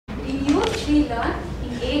we learn,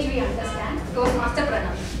 in age we understand. Toastmaster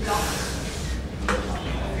Pranav.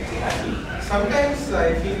 Sometimes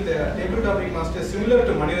I feel the table topic master is similar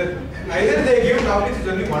to Manir. Either they give topics with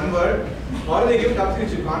only one word, or they give topics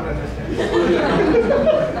which you can't understand.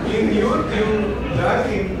 In youth you learn,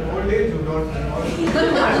 in old age you don't learn.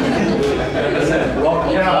 Block.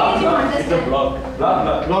 In age you understand. It's a block.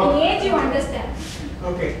 Block. In age you understand.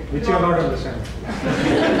 Okay. Which you are not understanding.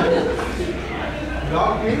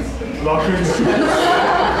 Block means? Block means.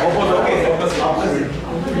 Okay.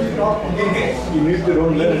 You need to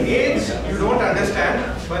don't learn. In age you don't understand,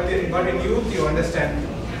 but in youth you understand.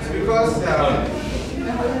 Because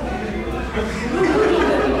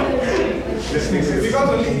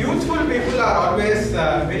only youthful people are always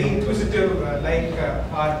very inquisitive, like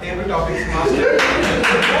our table topics master.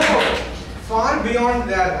 Go far beyond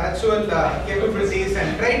their actual capabilities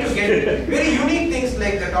and try to get very unique things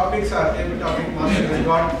like the topics our table topic master has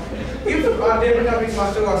got. If our table topic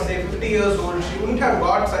master was say 50 years old, she wouldn't have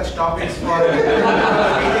got such topics for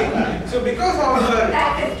meeting. So because of her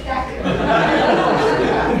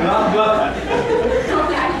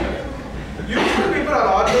youthful people are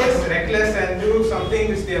always reckless and do something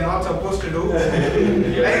which they are not supposed to do.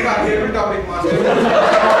 Like our table topic master.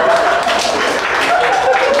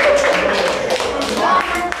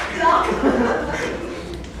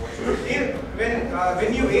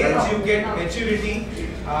 When you age, you get maturity.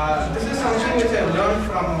 This is something which I learned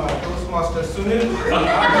from Toastmasters Sunil.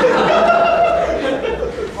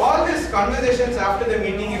 All these conversations after the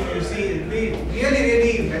meeting, if you see, it will be really,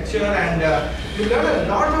 really mature, and you learn a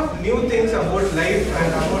lot of new things about life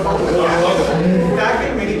and about how to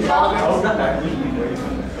tackle many problems.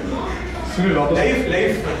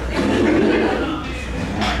 Life.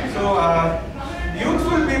 So,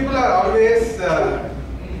 youthful people are always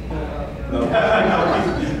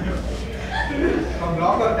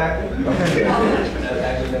block or tackle?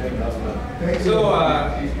 So,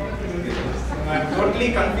 I'm totally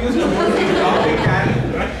confused about the topic. And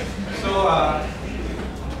so,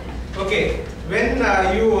 okay, when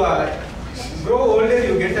you grow older,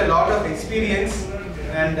 you get a lot of experience,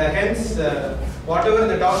 and hence, whatever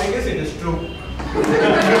the topic is, it is true.